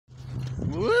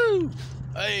Woo!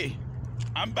 Hey,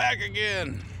 I'm back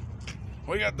again.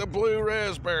 We got the blue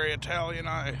raspberry Italian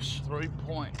ice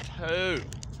 3.2.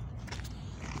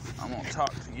 I'm gonna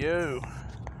talk to you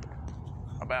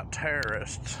about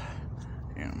terrorists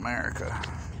in America.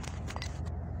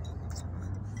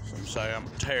 Some say I'm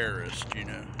a terrorist, you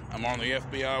know. I'm on the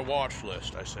FBI watch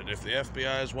list. I said, if the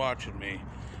FBI is watching me,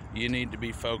 you need to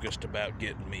be focused about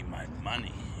getting me my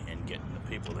money and getting the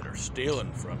people that are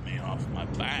stealing from me off my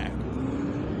back.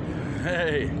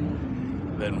 Hey,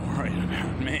 then worry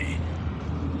about me.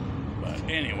 But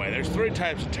anyway, there's three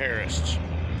types of terrorists.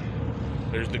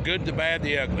 There's the good, the bad,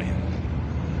 the ugly.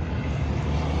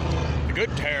 The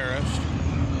good terrorist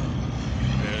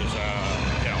is,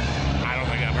 I don't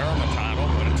think I've earned the title,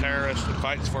 but a terrorist that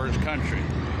fights for his country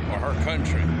or her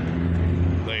country.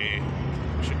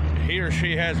 He or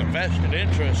she has a vested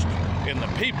interest in the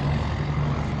people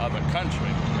of a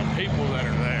country, the people that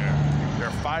are there.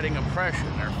 They're fighting oppression.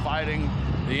 They're fighting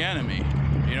the enemy.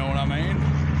 You know what I mean?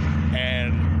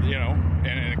 And, you know,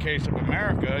 and in the case of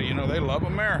America, you know, they love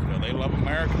America. They love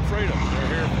American freedom. They're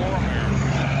here for America.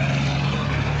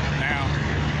 Now,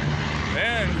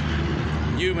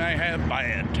 then you may have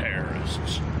bad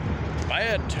terrorists.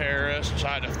 Bad terrorists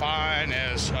I define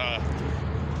as,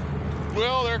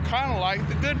 well, they're kind of like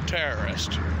the good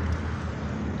terrorist.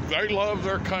 They love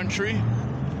their country,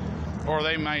 or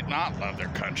they might not love their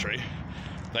country.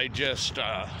 They just,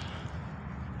 not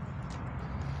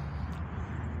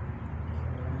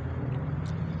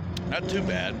too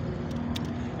bad.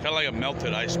 Kind of like a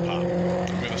melted ice pop.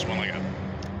 Give this one like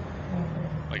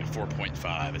a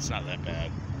 4.5. It's not that bad.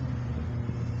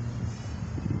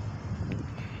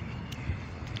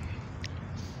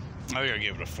 I think I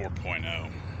give it a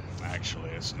 4.0. Actually,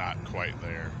 it's not quite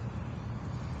there.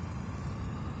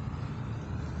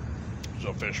 So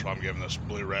officially, I'm giving this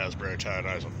blue raspberry Italian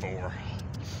ice a 4.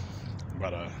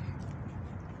 But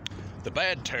the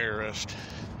bad terrorist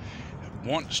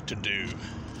wants to do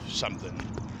something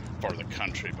for the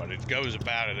country, but it goes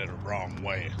about it in a wrong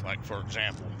way. Like, for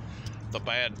example, the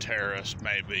bad terrorist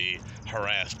may be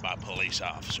harassed by police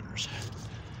officers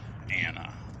and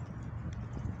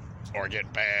or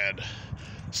get bad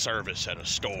service at a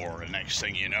store, and next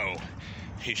thing you know,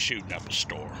 he's shooting up a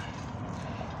store,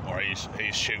 or he's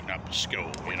shooting up a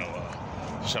school. You know,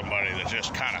 somebody that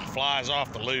just kind of flies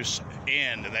off the loose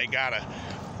end, and they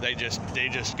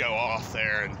just go off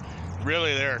there, and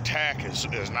really their attack is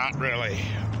not really,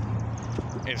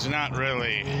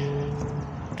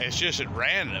 it's just at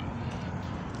random.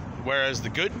 Whereas the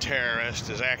good terrorist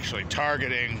is actually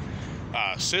targeting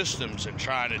systems and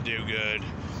trying to do good.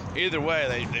 Either way,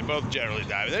 they both generally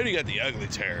die. But then you got the ugly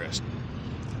terrorist.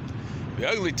 The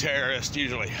ugly terrorist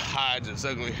usually hides its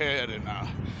ugly head in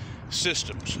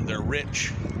systems. They're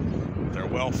rich, they're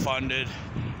well-funded,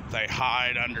 they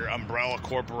hide under umbrella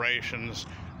corporations,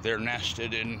 they're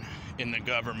nested in the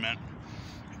government,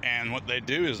 and what they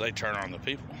do is they turn on the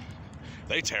people.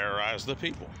 They terrorize the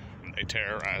people. They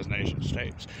terrorize nation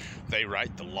states. They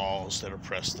write the laws that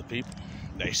oppress the people.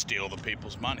 They steal the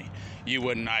people's money. You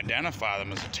wouldn't identify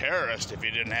them as a terrorist if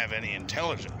you didn't have any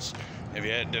intelligence, if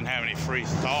you didn't have any free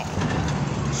thought.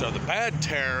 So the bad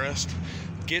terrorist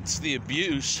gets the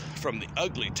abuse from the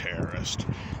ugly terrorist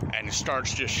and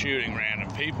starts just shooting random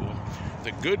people.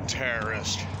 The good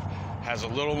terrorist has a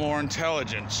little more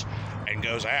intelligence and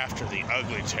goes after the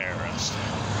ugly terrorist.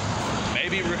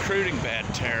 Maybe recruiting bad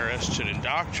terrorists and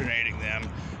indoctrinating them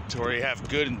to where you have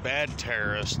good and bad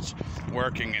terrorists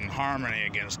working in harmony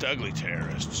against ugly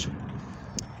terrorists.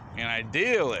 And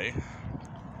ideally,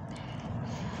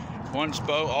 once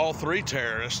all three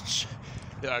terrorists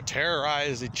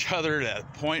terrorize each other to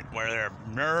the point where their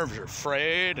nerves are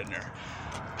frayed and their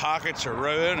pockets are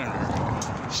ruined and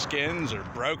their skins are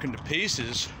broken to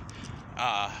pieces,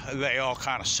 they all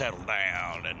kind of settle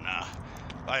down and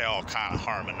they all kind of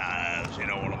harmonize, you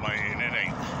know what I mean? It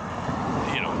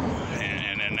ain't, you know,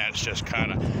 and that's just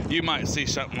kind of, you might see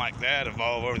something like that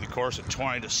evolve over the course of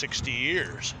 20 to 60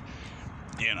 years.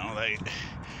 You know,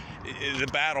 the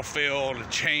battlefield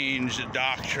changed, the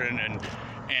doctrine and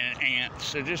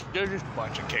ants, they're just a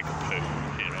bunch of kickapoo.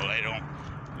 You know, they don't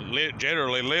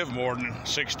generally live more than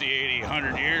 60, 80,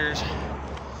 100 years.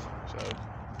 So,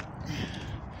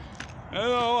 that's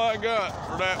all I got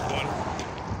for that one.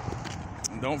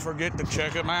 Don't forget to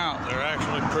check them out. They're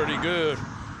actually pretty good.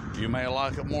 You may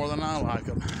like it more than I like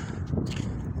them.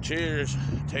 Cheers.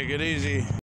 Take it easy.